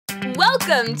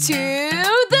Welcome to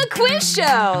the quiz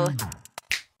show!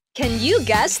 Can you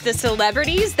guess the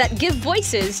celebrities that give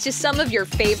voices to some of your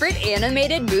favorite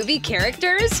animated movie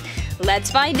characters? Let's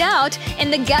find out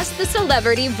in the Guess the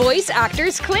Celebrity Voice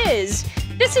Actors quiz!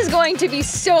 This is going to be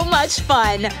so much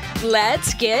fun!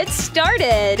 Let's get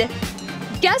started!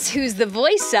 Guess who's the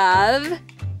voice of…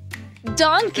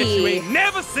 Donkey? You ain't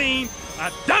never seen a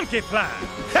donkey fly!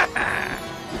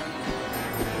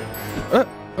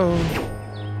 Uh-oh.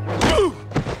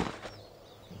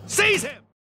 Seize him!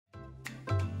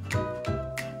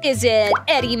 Is it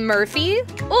Eddie Murphy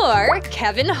or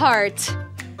Kevin Hart?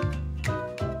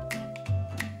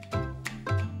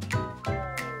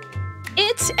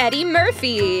 It's Eddie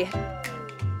Murphy.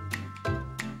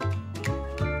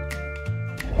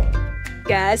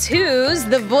 Guess who's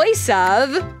the voice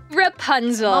of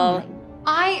Rapunzel?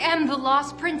 I am the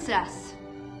lost princess,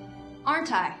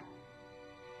 aren't I?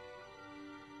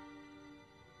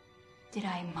 Did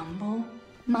I mumble,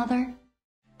 Mother?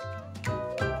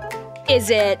 Is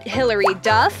it Hilary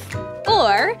Duff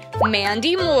or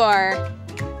Mandy Moore?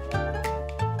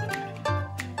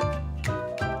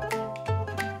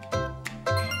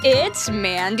 It's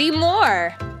Mandy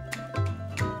Moore.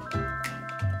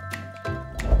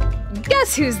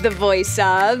 Guess who's the voice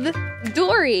of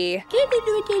Dory?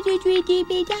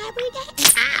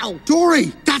 Ow!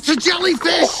 Dory, that's a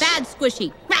jellyfish! Bad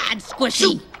squishy. Bad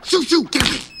squishy. Shoot, get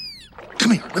it!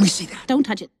 Come here, let me see that. Don't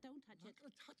touch it.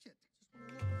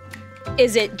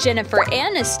 Is it Jennifer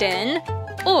Aniston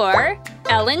or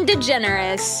Ellen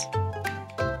DeGeneres?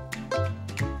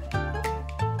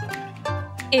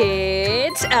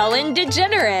 It's Ellen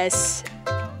DeGeneres.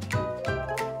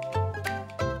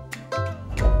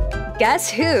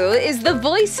 Guess who is the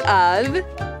voice of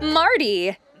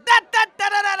Marty?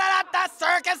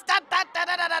 Circus,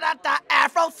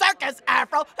 Afro circus,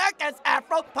 Afro circus,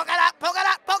 Afro polka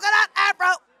dot, Afro.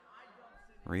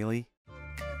 Really?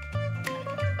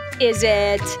 Is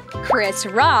it Chris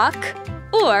Rock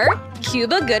or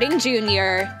Cuba Gooding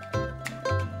Jr.?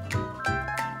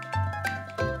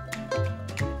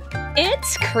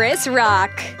 It's Chris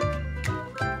Rock.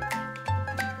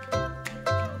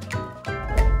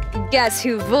 Guess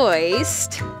who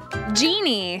voiced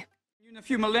Genie? In a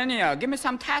few millennia, give me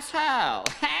some tassel.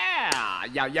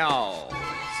 Yeah, yo.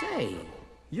 Say,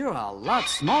 you're a lot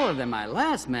smaller than my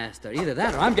last master. Either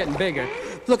that or I'm getting bigger.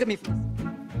 Look at me.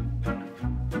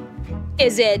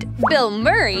 Is it Bill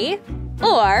Murray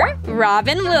or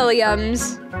Robin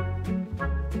Williams?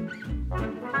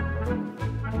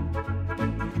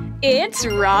 It's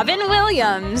Robin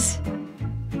Williams.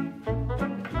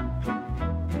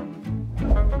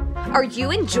 Are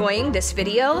you enjoying this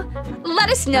video? Let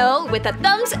us know with a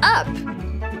thumbs up!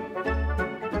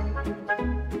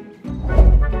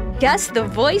 Guess the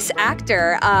voice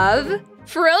actor of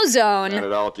Frozone. Not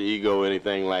at alter ego or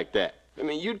anything like that. I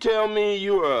mean, you tell me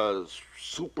you're a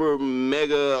super,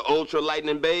 mega, ultra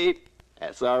lightning babe?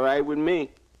 That's all right with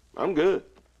me. I'm good.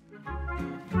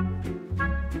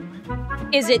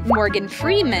 Is it Morgan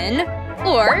Freeman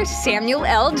or Samuel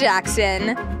L.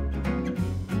 Jackson?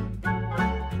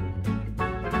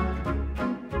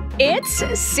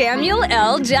 It's Samuel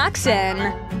L.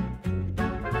 Jackson.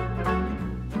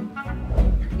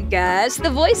 Guess the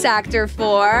voice actor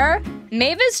for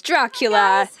Mavis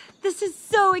Dracula. Yes, this is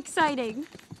so exciting.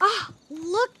 Ah,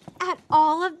 look at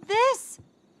all of this.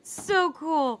 So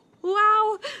cool.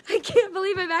 Wow, I can't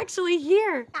believe I'm actually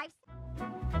here.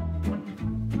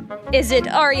 Is it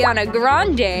Ariana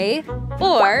Grande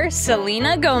or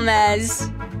Selena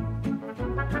Gomez?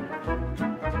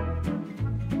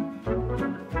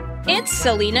 It's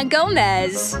Selena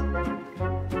Gomez.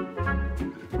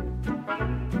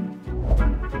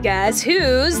 Guess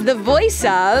who's the voice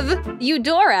of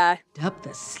Eudora? Up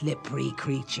the slippery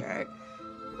creature.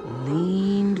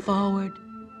 Leaned forward,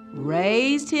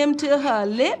 raised him to her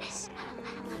lips,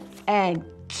 and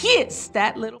kissed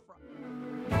that little frog.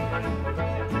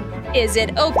 Is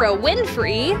it Oprah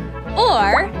Winfrey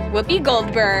or Whoopi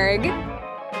Goldberg?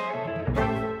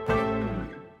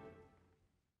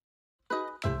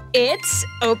 It's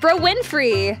Oprah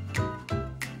Winfrey.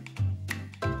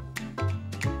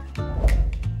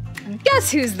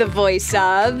 Guess who's the voice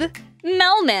of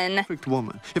Melman? Perfect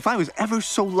woman. If I was ever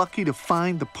so lucky to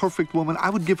find the perfect woman, I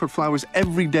would give her flowers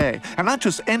every day. And not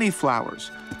just any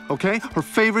flowers, okay? Her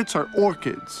favorites are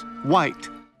orchids, white.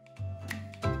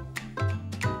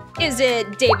 Is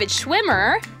it David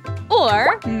Schwimmer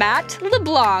or Matt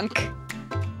LeBlanc?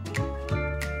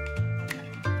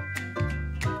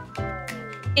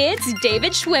 It's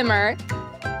David Schwimmer.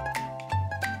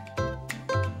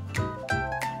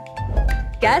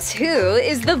 Guess who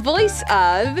is the voice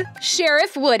of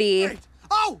Sheriff Woody? Wait.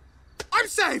 Oh! I'm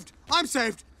saved! I'm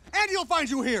saved! Andy will find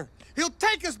you here. He'll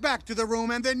take us back to the room,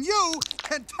 and then you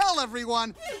can tell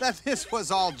everyone that this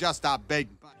was all just a big...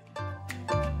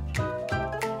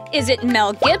 Is it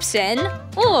Mel Gibson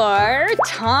or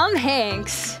Tom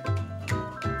Hanks?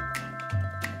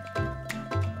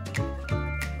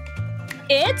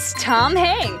 It's Tom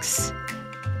Hanks.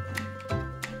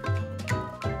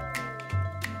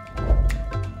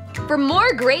 For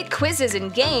more great quizzes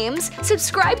and games,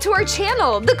 subscribe to our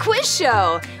channel, The Quiz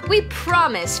Show. We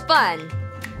promise fun.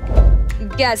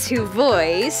 Guess who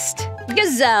voiced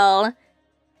Gazelle?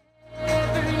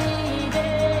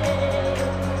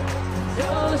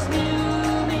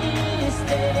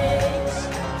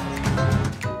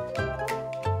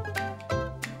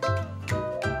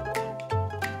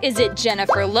 Is it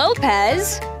Jennifer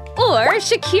Lopez or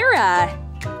Shakira?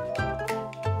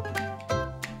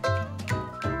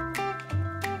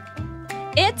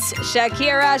 It's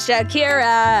Shakira,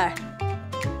 Shakira.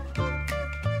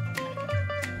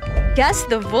 Guess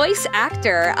the voice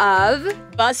actor of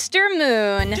Buster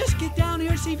Moon. Just get down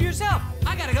here and see for yourself.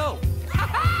 I gotta go.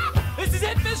 This is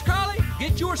it, Miss Crawley.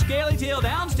 Get your scaly tail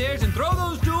downstairs and throw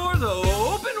those doors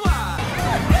open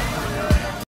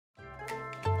wide.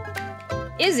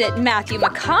 Is it Matthew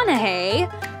McConaughey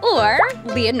or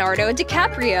Leonardo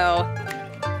DiCaprio?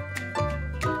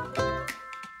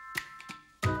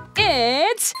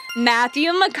 It's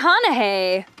Matthew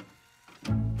McConaughey.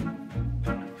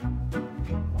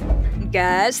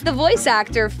 Guess the voice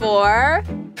actor for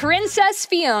Princess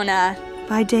Fiona.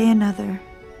 By day another,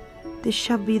 this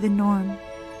shall be the norm,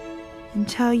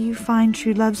 until you find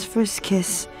true love's first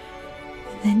kiss,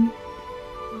 and then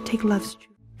take love's truth.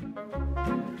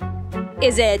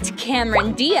 Is it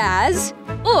Cameron Diaz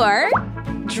or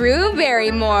Drew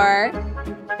Barrymore?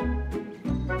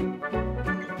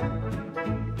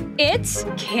 It's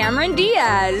Cameron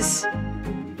Diaz.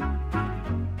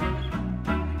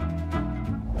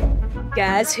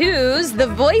 Guess who's the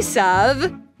voice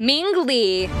of Ming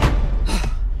Lee?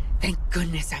 Thank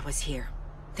goodness I was here.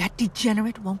 That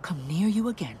degenerate won't come near you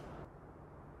again.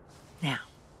 Now,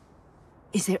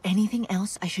 is there anything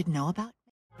else I should know about?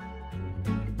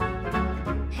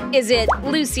 Is it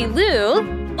Lucy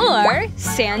Liu or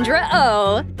Sandra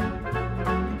Oh?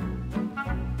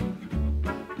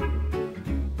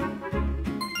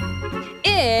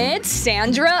 It's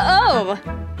Sandra Oh.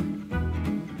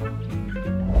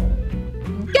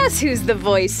 Guess who's the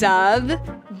voice of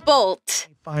Bolt?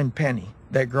 Find Penny,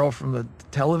 that girl from the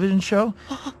television show?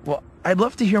 Well, I'd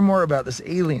love to hear more about this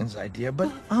aliens idea,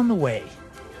 but on the way.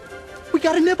 We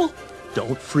got a nibble.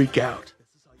 Don't freak out.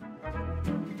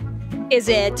 Is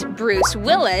it Bruce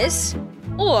Willis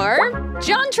or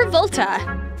John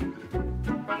Travolta?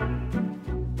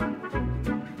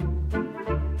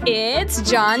 It's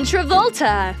John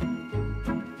Travolta.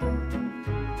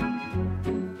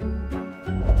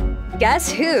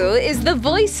 Guess who is the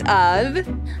voice of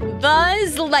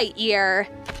Buzz Lightyear?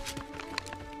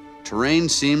 Terrain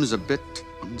seems a bit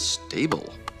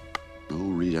unstable. No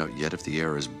readout yet if the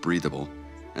air is breathable.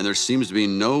 And there seems to be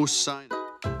no sign.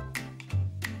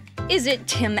 Is it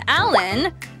Tim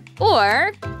Allen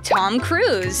or Tom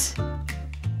Cruise?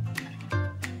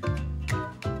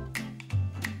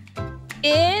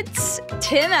 It's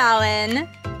Tim Allen.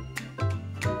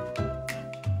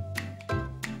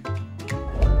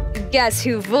 Guess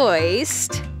who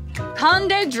voiced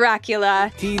Conde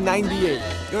Dracula?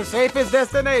 T98, your safest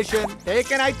destination.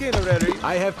 Take an itinerary.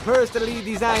 I have personally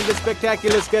designed a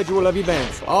spectacular schedule of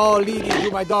events, all leading to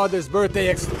my daughter's birthday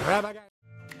extravaganza.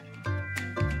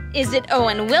 Is it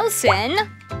Owen Wilson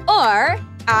or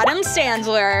Adam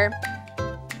Sandler?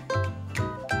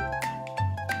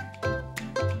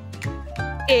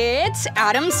 It's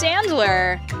Adam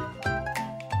Sandler.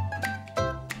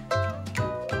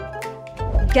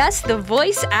 Guess the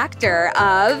voice actor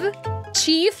of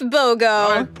Chief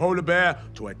Bogo. I'm Polar Bear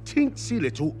to a teensy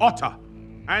little otter.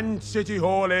 And City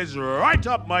Hall is right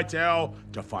up my tail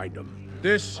to find them.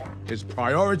 This is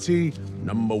priority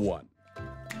number 1.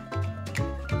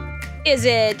 Is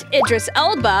it Idris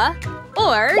Elba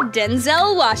or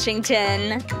Denzel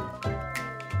Washington?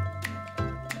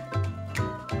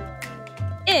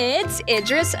 It's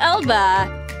Idris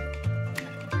Elba.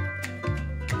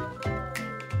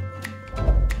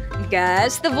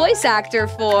 Guess the voice actor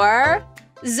for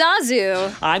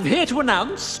Zazu. I'm here to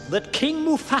announce that King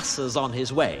Mufasa's on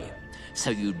his way. So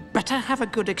you'd better have a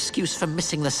good excuse for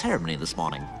missing the ceremony this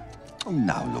morning. Oh,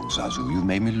 now look, Zazu, you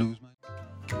made me lose my...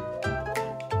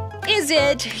 Is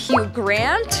it Hugh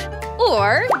Grant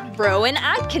or Rowan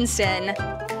Atkinson?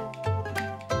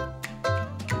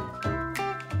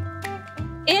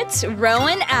 It's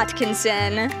Rowan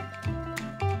Atkinson.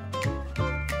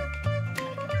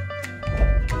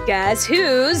 Guess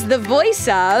who's the voice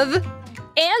of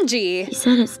Angie? He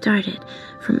said it started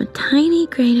from a tiny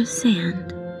grain of sand.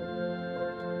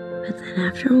 But then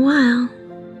after a while,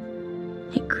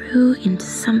 it grew into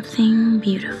something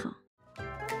beautiful.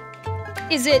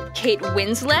 Is it Kate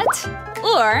Winslet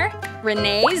or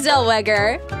Renee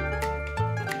Zellweger?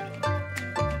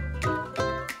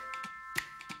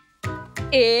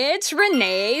 It's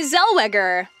Renee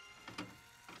Zellweger.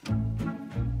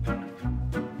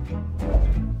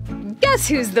 Guess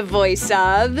who's the voice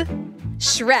of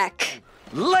Shrek?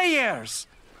 Layers!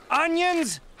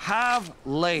 Onions have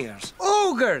layers.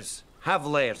 Ogres have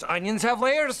layers. Onions have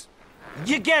layers.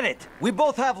 You get it. We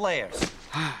both have layers.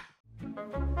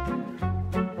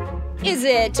 Is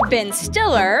it Ben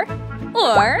Stiller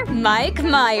or Mike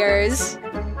Myers?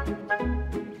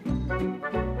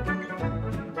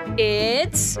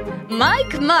 It's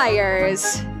Mike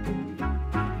Myers.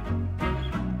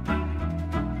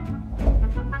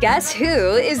 Guess who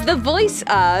is the voice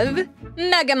of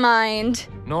Megamind?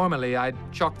 Normally, I'd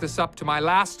chalk this up to my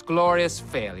last glorious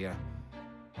failure.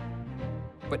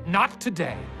 But not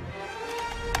today.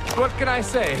 What can I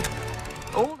say?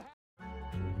 Oh.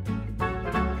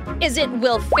 Is it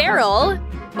Will Ferrell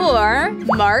or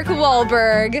Mark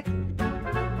Wahlberg?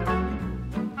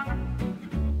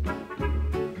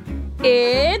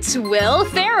 It's Will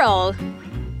Ferrell.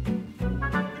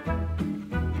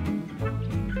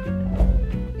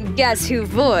 Guess who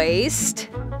voiced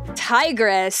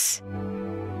Tigress?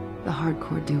 The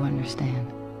hardcore do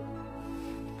understand.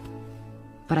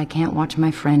 But I can't watch my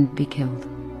friend be killed.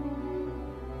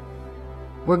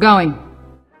 We're going.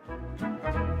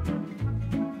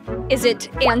 Is it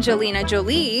Angelina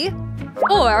Jolie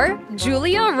or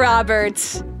Julia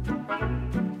Roberts?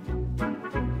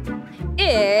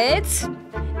 It's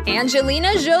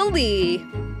Angelina Jolie.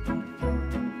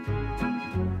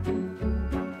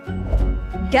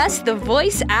 Guess the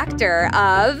voice actor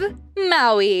of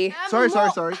Maui.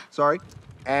 Sorry.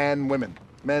 And women.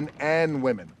 Men and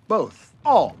women. Both.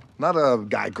 All. Not a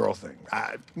guy-girl thing.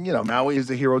 Maui is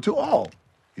the hero to all.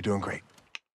 You're doing great.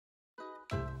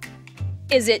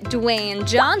 Is it Dwayne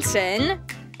Johnson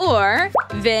or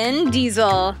Vin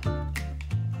Diesel?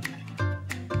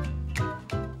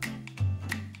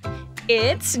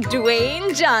 It's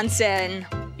Dwayne Johnson.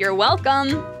 You're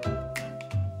welcome.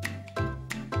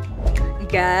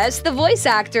 Guess the voice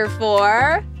actor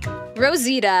for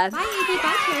Rosita. Bye, Evie.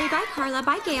 Bye, Carrie. Bye, Carla.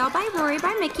 Bye, Gail. Bye, Rory.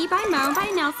 Bye, Mickey. Bye, Mo.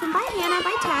 Bye, Nelson. Bye, Hannah.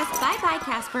 Bye, Tess. Bye,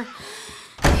 Casper.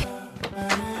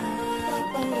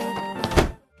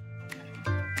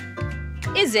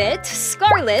 Is it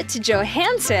Scarlett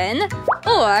Johansson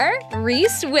or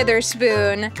Reese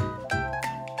Witherspoon?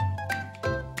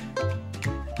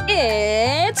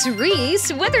 It's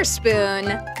Reese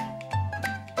Witherspoon.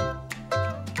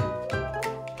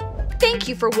 Thank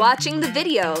you for watching the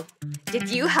video. Did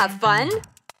you have fun?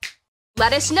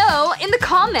 Let us know in the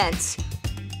comments.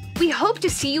 We hope to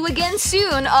see you again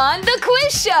soon on The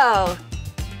Quiz Show.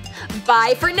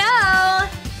 Bye for now!